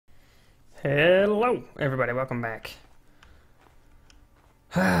Hello, everybody. Welcome back.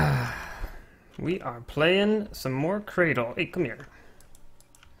 We are playing some more Cradle. Hey, come here.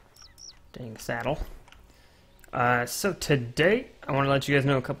 Dang saddle. So today, I want to let you guys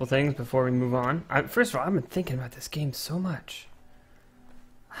know a couple things before we move on. First of all, I've been thinking about this game so much.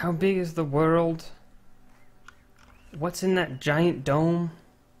 How big is the world? What's in that giant dome?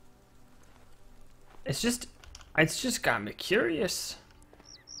 It's just got me curious.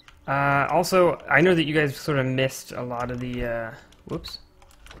 Also, I know that you guys sort of missed a lot of the, a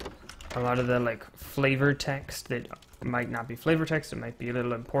lot of the, like, flavor text that might not be flavor text. It might be a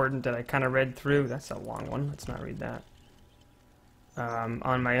little important that I kind of read through. That's a long one. Let's not read that.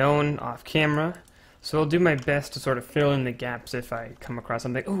 On my own, off camera. So I'll do my best to sort of fill in the gaps if I come across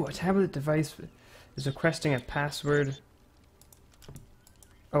something. Oh, a tablet device is requesting a password.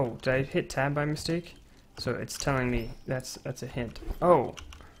 Oh, did I hit tab by mistake? So it's telling me that's a hint. Oh.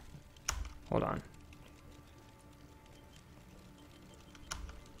 Hold on.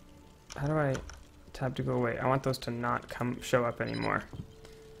 How do I tab to go away? I want those to not show up anymore.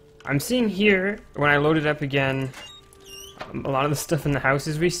 I'm seeing here, when I load it up again, a lot of the stuff in the house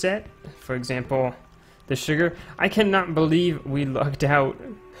is reset. For example, the sugar. I cannot believe we lucked out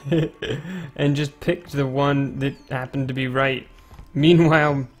and just picked the one that happened to be right.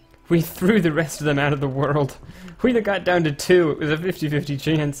 Meanwhile, we threw the rest of them out of the world. We got down to 2. It was a 50-50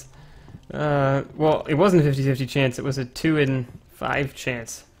 chance. Well, it wasn't a 50-50 chance, it was a 2 in 5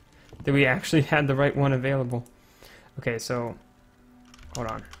 chance that we actually had the right one available. Okay, so, hold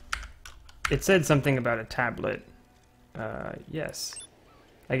on. It said something about a tablet. Yes.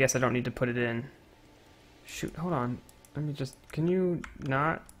 I guess I don't need to put it in. Shoot, hold on. Let me just, can you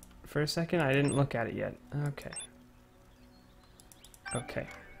not for a second? I didn't look at it yet. Okay. Okay.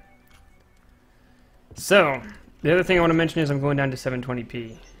 So, the other thing I want to mention is I'm going down to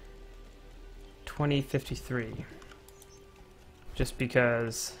 720p. 2053. Just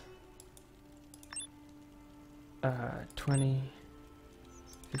because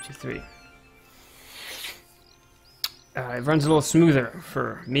 2053. It runs a little smoother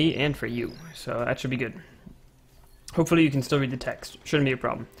for me and for you, so that should be good. Hopefully you can still read the text. Shouldn't be a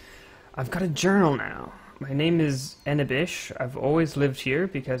problem. I've got a journal now. My name is Enabish. I've always lived here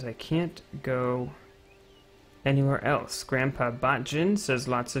because I can't go anywhere else. Grandpa Botjin says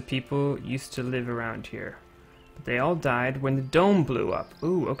lots of people used to live around here, but they all died when the dome blew up.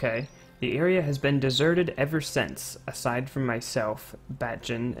 Ooh, okay. The area has been deserted ever since, aside from myself,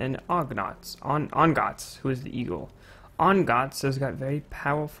 Batjin, and Ongotz, who is the eagle. Ongotz has got very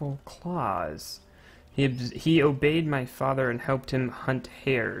powerful claws. He obeyed my father and helped him hunt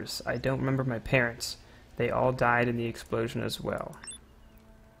hares. I don't remember my parents. They all died in the explosion as well.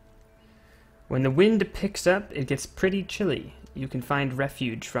 When the wind picks up, it gets pretty chilly. You can find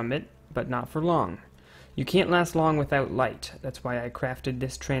refuge from it, but not for long. You can't last long without light. That's why I crafted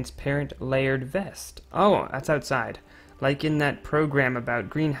this transparent layered vest. Oh, that's outside. Like in that program about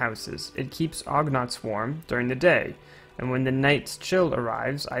greenhouses. It keeps Ognotz warm during the day, and when the night's chill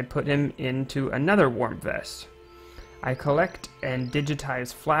arrives, I put him into another warm vest. I collect and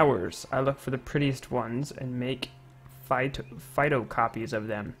digitize flowers. I look for the prettiest ones and make phytocopies of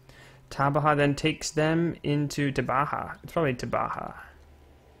them. Tabaha then takes them into Tabaha. It's probably Tabaha.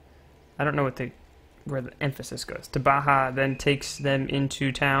 I don't know where the emphasis goes. Tabaha then takes them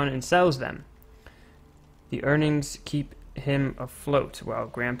into town and sells them. The earnings keep him afloat while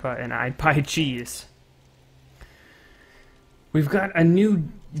Grandpa and I buy cheese. We've got a new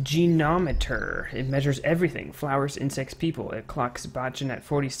genometer. It measures everything. Flowers, insects, people. It clocks Botchin at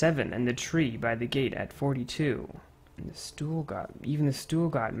 47 and the tree by the gate at 42. And even the stool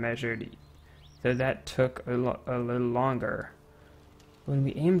got measured, though that took a little longer. When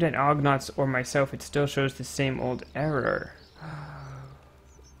we aimed at Ognotz or myself, it still shows the same old error.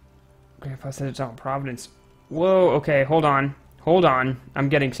 Grandpa said it's all Providence. Whoa, okay, hold on. Hold on. I'm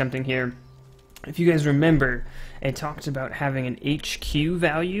getting something here. If you guys remember, it talked about having an HQ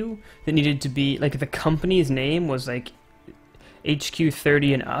value that needed to be, like, the company's name was, like, HQ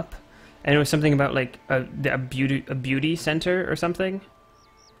 30 and up. And it was something about, like, a beauty center or something.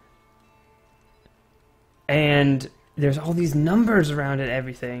 And there's all these numbers around it,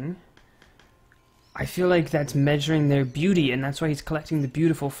 everything. I feel like that's measuring their beauty, and that's why he's collecting the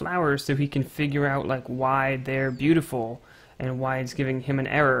beautiful flowers, so he can figure out, like, why they're beautiful and why it's giving him an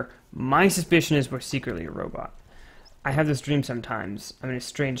error. My suspicion is we're secretly a robot. I have this dream sometimes. I'm in a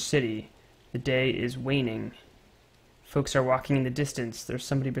strange city. The day is waning. Folks are walking in the distance. There's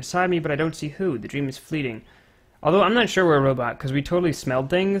somebody beside me, but I don't see who. The dream is fleeting. Although I'm not sure we're a robot, because we totally smelled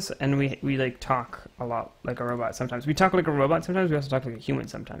things, and we like talk a lot like a robot sometimes. We talk like a robot sometimes, we also talk like a human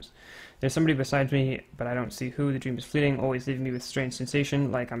sometimes. There's somebody beside me, but I don't see who. The dream is fleeting, always leaving me with strange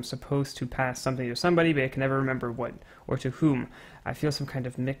sensation, like I'm supposed to pass something to somebody, but I can never remember what or to whom. I feel some kind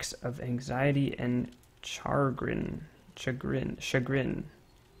of mix of anxiety and chagrin,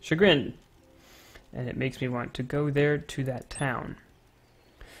 and it makes me want to go there to that town.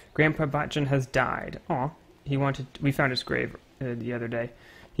 Grandpa Botchin has died. Aw. We found his grave the other day.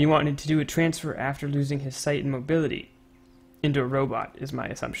 He wanted to do a transfer after losing his sight and mobility. Into a robot, is my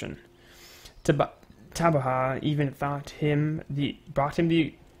assumption. Tabaha even brought him the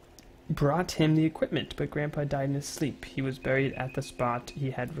equipment, but Grandpa died in his sleep. He was buried at the spot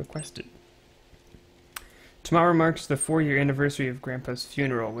he had requested. Tomorrow marks the 4-year anniversary of Grandpa's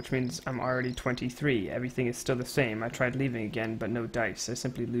funeral, which means I'm already 23. Everything is still the same. I tried leaving again, but no dice. I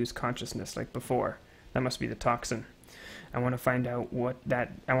simply lose consciousness like before. That must be the toxin. I want to find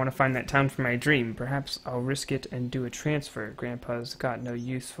that town for my dream. Perhaps I'll risk it and do a transfer. Grandpa's got no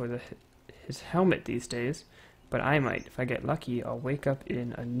use for his helmet these days, but I might. If I get lucky, I'll wake up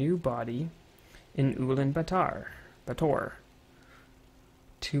in a new body in Ulaanbaatar.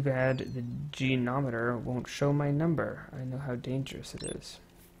 Too bad the genometer won't show my number. I know how dangerous it is.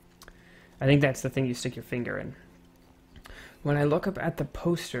 I think that's the thing you stick your finger in. When I look up at the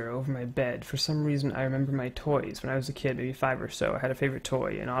poster over my bed, for some reason I remember my toys. When I was a kid, maybe 5 or so, I had a favorite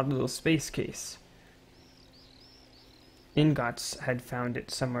toy, an odd little space case. Ingots had found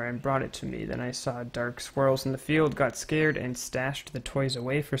it somewhere and brought it to me. Then I saw dark swirls in the field, got scared, and stashed the toys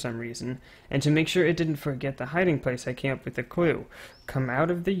away for some reason. And to make sure it didn't forget the hiding place, I came up with a clue. Come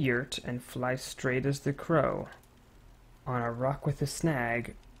out of the yurt and fly straight as the crow. On a rock with a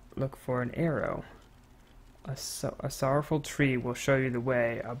snag, look for an arrow. A sorrowful tree will show you the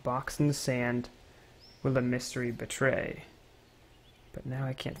way. A box in the sand will a mystery betray. But now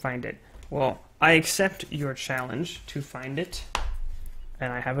I can't find it. Well, I accept your challenge to find it.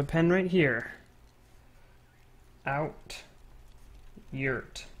 And I have a pen right here. Out.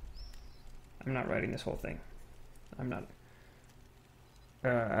 Yurt. I'm not writing this whole thing. I'm not.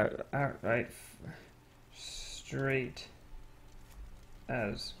 Outright. Straight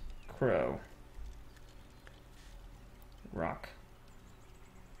as crow. Rock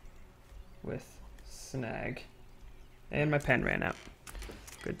with snag. And my pen ran out.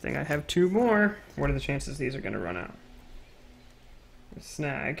 Good thing I have 2 more. What are the chances these are going to run out?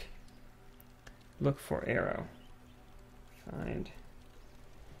 Snag. Look for arrow. Find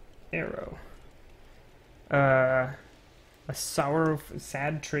arrow. A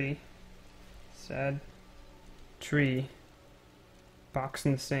sad tree. Sad tree. Box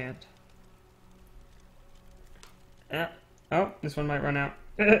in the sand. Oh, this one might run out.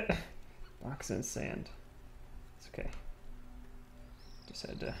 Box in sand. It's okay. Just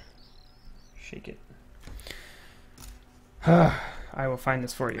had to shake it. I will find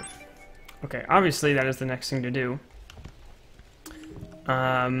this for you. Okay, obviously that is the next thing to do.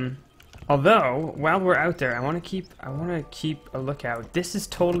 Although, while we're out there, I want to keep a lookout. This is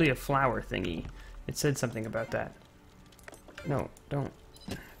totally a flower thingy. It said something about that. No, don't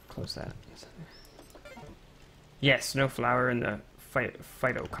close that. Yes, no flower in the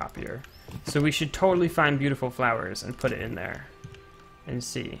phytocopier. So we should totally find beautiful flowers and put it in there. And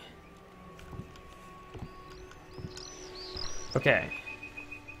see. Okay.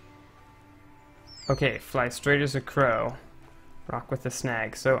 Okay, fly straight as a crow. Rock with a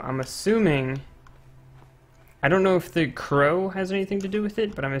snag. So I'm assuming... I don't know if the crow has anything to do with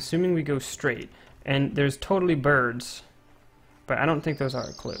it, but I'm assuming we go straight. And there's totally birds. But I don't think those are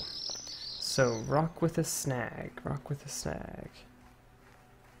a clue. So, rock with a snag. Rock with a snag.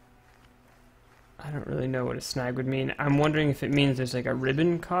 I don't really know what a snag would mean. I'm wondering if it means there's like a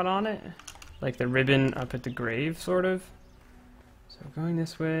ribbon caught on it. Like the ribbon up at the grave, sort of. So, going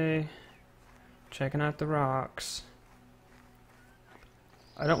this way. Checking out the rocks.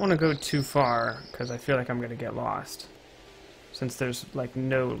 I don't want to go too far, because I feel like I'm going to get lost. Since there's like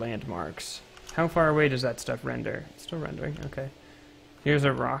no landmarks. How far away does that stuff render? It's still rendering, okay. Here's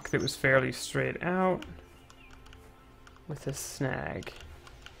a rock that was fairly straight out. With a snag.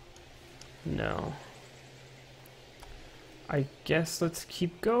 No. I guess let's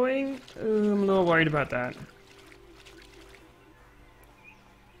keep going. I'm a little worried about that.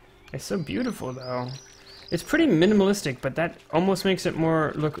 It's so beautiful though. It's pretty minimalistic, but that almost makes it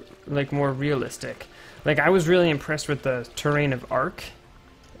look like more realistic. Like I was really impressed with the terrain of Ark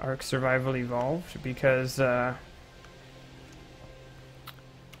Survival Evolved, because rock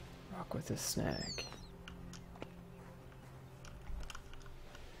with a snag.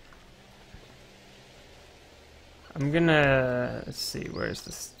 I'm gonna... Let's see, where's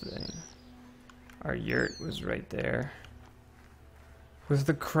this thing? Our yurt was right there. Was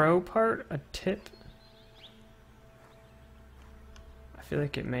the crow part a tip? I feel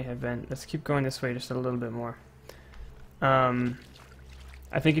like it may have been. Let's keep going this way just a little bit more. I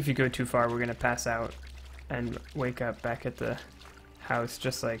think if you go too far, we're gonna pass out and wake up back at the house,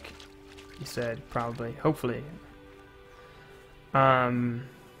 just like you said, probably. Hopefully.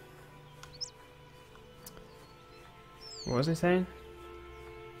 What was I saying?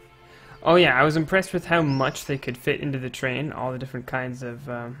 Oh yeah, I was impressed with how much they could fit into the train, all the different kinds of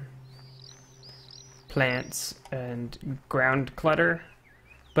plants and ground clutter.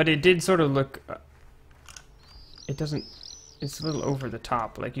 But it did sort of look... it doesn't... It's a little over the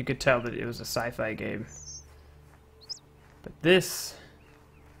top, like you could tell that it was a sci-fi game. But this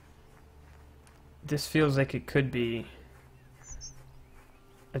feels like it could be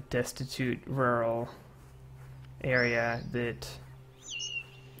a destitute rural area that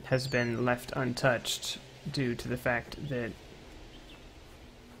has been left untouched due to the fact that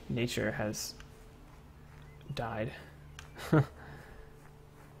nature has died.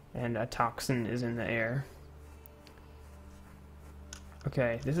 And a toxin is in the air.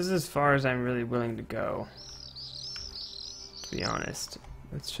 Okay, this is as far as I'm really willing to go, to be honest.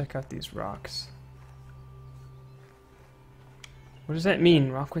 Let's check out these rocks. What does that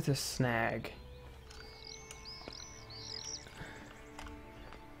mean? Rock with a snag.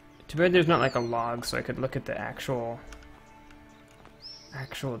 Too bad there's not like a log so I could look at the actual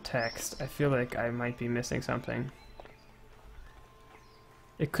text. I feel like I might be missing something.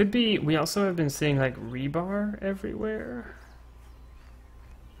 It could be, we also have been seeing like rebar everywhere.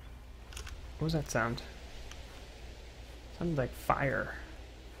 What was that sound? It sounded like fire.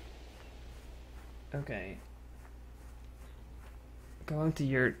 Okay. Go into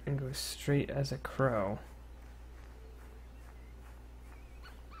yurt and go straight as a crow.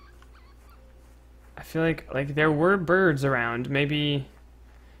 I feel like there were birds around. Maybe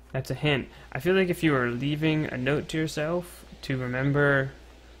that's a hint. I feel like if you were leaving a note to yourself to remember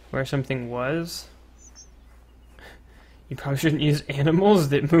where something was, you probably shouldn't use animals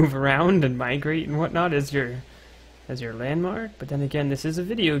that move around and migrate and whatnot as your landmark. But then again, this is a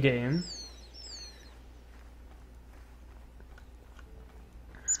video game.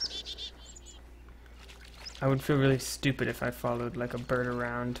 I would feel really stupid if I followed like a bird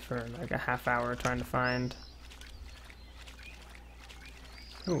around for like a half hour trying to find.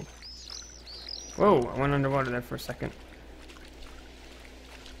 Oh. Whoa, I went underwater there for a second.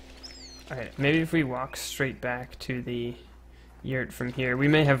 Alright, maybe if we walk straight back to the yurt from here, we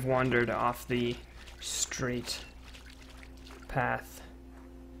may have wandered off the straight path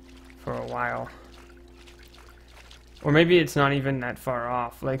for a while. Or maybe it's not even that far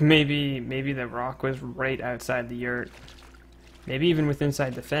off. Like maybe the rock was right outside the yurt. Maybe even within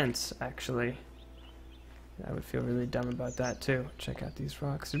inside the fence, actually. I would feel really dumb about that too. Check out these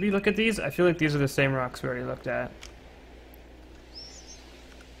rocks. Did we look at these? I feel like these are the same rocks we already looked at.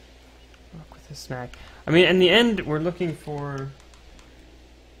 Rock with a snack. I mean, in the end, we're looking for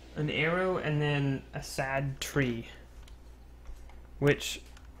an arrow and then a sad tree. Which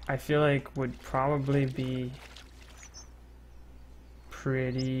I feel like would probably be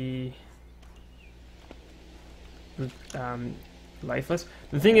pretty lifeless.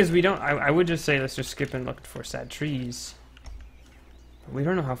 The thing is, we don't... I would just say let's just skip and look for sad trees. But we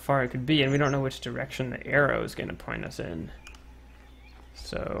don't know how far it could be, and we don't know which direction the arrow is going to point us in.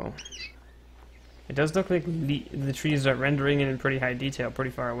 So... it does look like the trees are rendering in pretty high detail,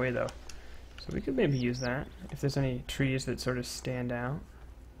 pretty far away though. So we could maybe use that, if there's any trees that sort of stand out.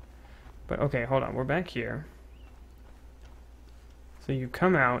 But okay, hold on, we're back here. So you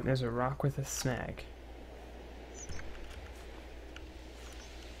come out, there's a rock with a snag.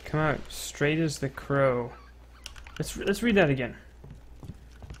 Come out straight as the crow. Let's read that again.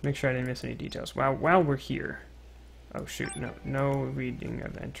 Make sure I didn't miss any details. While we're here. Oh shoot, no reading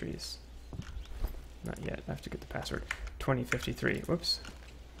of entries. Not yet. I have to get the password. 2053. Whoops.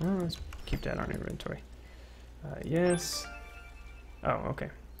 Oh, let's keep that on inventory. Yes. Oh, okay.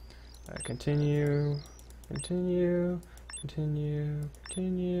 Continue. Continue. Continue.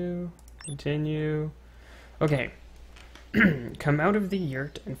 Continue. Continue. Okay. Come out of the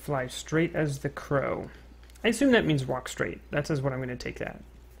yurt and fly straight as the crow. I assume that means walk straight. That's as what I'm going to take that.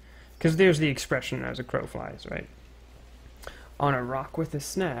 Because there's the expression as a crow flies, right? On a rock with a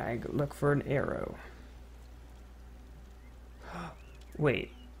snag, look for an arrow.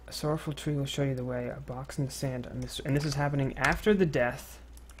 Wait, a sorrowful tree will show you the way. A box in the sand, and this is happening after the death.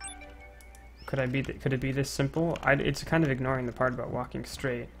 Could it be this simple? It's kind of ignoring the part about walking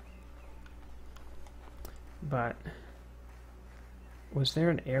straight. But was there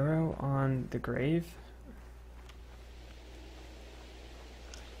an arrow on the grave?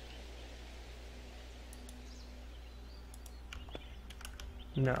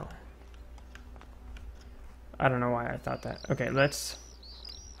 No. I don't know why I thought that. Okay, let's...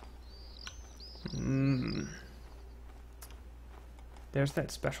 There's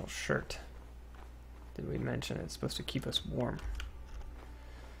that special shirt. Did we mention it's supposed to keep us warm?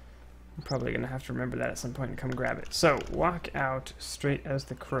 I'm probably going to have to remember that at some point and come grab it. So, walk out straight as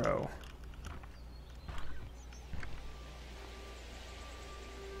the crow.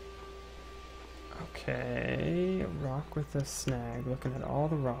 Okay, rock with a snag, looking at all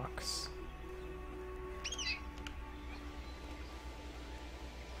the rocks.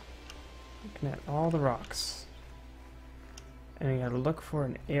 Looking at all the rocks. And you gotta look for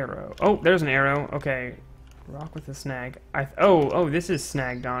an arrow. Oh, there's an arrow. Okay. Rock with a snag. Oh, this is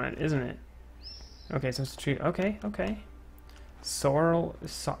snagged on it, isn't it? Okay, so it's a tree. Okay, okay. Sorrowful.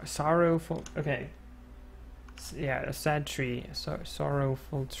 Okay. Yeah, a sad tree.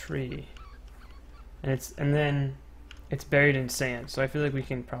 Sorrowful tree. And then it's buried in sand. So I feel like we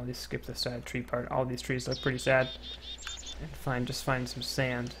can probably skip the sad tree part. All these trees look pretty sad. And just find some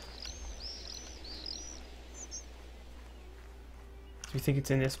sand. Do you think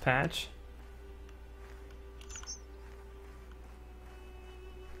it's in this patch?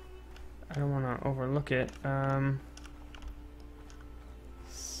 I don't want to overlook it.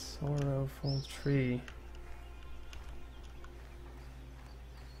 Sorrowful tree.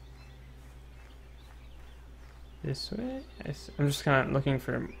 This way? I'm just kind of looking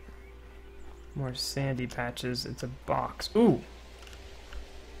for more sandy patches. It's a box. Ooh!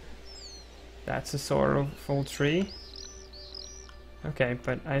 That's a sorrowful tree. Okay,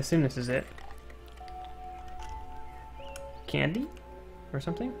 but I assume this is it. Candy? Or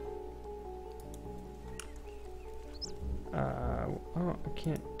something? Oh, I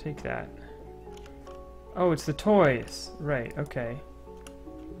can't take that. Oh, it's the toys! Right, okay.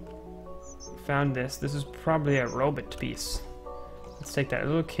 Found this. This is probably a robot piece. Let's take that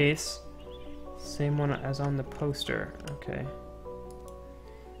little case. Same one as on the poster. Okay.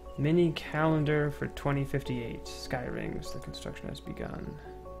 Mini calendar for 2058. Sky rings. The construction has begun.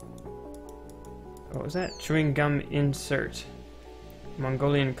 What was that? Chewing gum insert.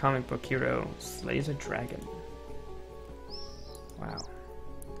 Mongolian comic book hero slays a dragon. Wow.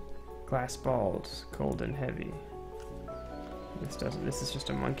 Glass balls. Cold and heavy. This doesn't. This is just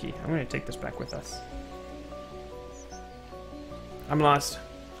a monkey. I'm gonna take this back with us. I'm lost.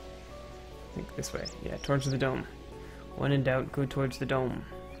 I think this way. Yeah, towards the dome. When in doubt, go towards the dome.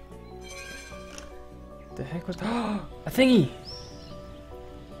 The heck was a thingy!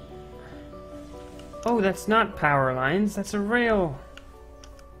 Oh, that's not power lines, that's a rail.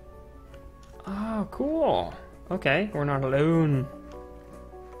 Oh, cool. Okay, we're not alone.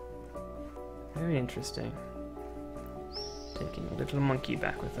 Very interesting. Taking a little monkey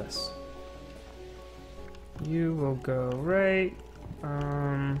back with us. You will go right.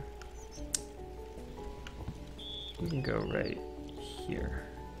 You can go right here.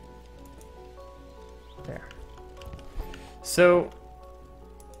 There. So,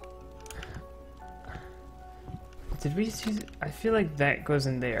 did we see? I feel like that goes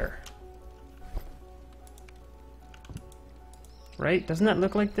in there. Right? Doesn't that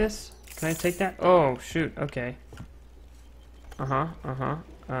look like this? Can I take that? Oh, shoot. Okay.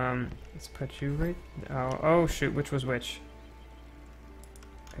 Let's put you right. Oh, shoot. Which was which?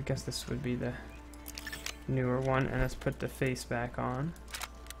 I guess this would be the newer one. And let's put the face back on.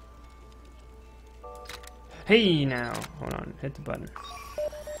 Hey, now. Hold on. Hit the button.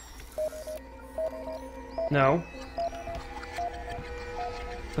 No.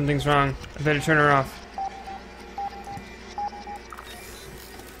 Something's wrong. I better turn her off.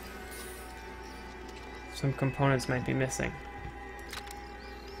 Some components might be missing.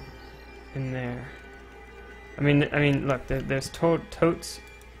 In there. I mean, look, there's totes.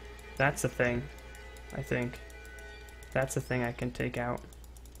 That's a thing, I think. That's a thing I can take out.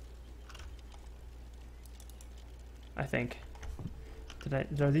 I think.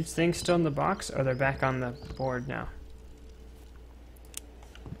 Are these things still in the box, or they're back on the board now?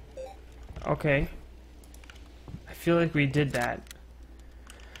 Okay. I feel like we did that.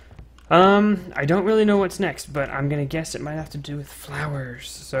 I don't really know what's next, but I'm gonna guess it might have to do with flowers.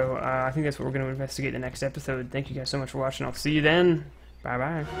 So, I think that's what we're gonna investigate in the next episode. Thank you guys so much for watching. I'll see you then.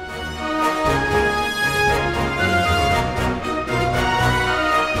 Bye-bye.